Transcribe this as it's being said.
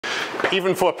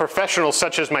Even for professionals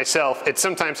such as myself, it's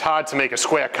sometimes hard to make a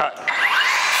square cut.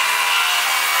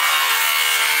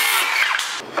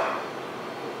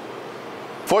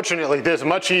 Fortunately, there's a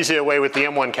much easier way with the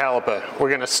M1 caliper. We're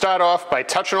going to start off by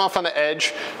touching off on the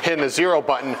edge, hitting the 0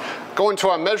 button, going to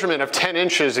our measurement of 10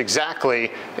 inches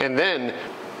exactly, and then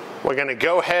we're going to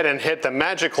go ahead and hit the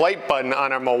magic light button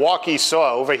on our Milwaukee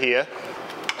saw over here.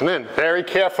 And then, very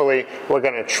carefully, we're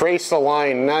going to trace the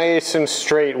line nice and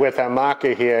straight with our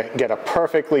marker here, get a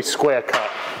perfectly square cut.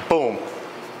 Boom.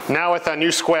 Now with our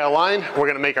new square line, we're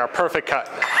going to make our perfect cut.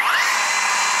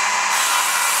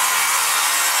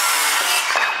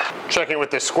 Checking with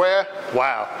this square,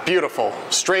 wow, beautiful,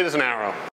 straight as an arrow.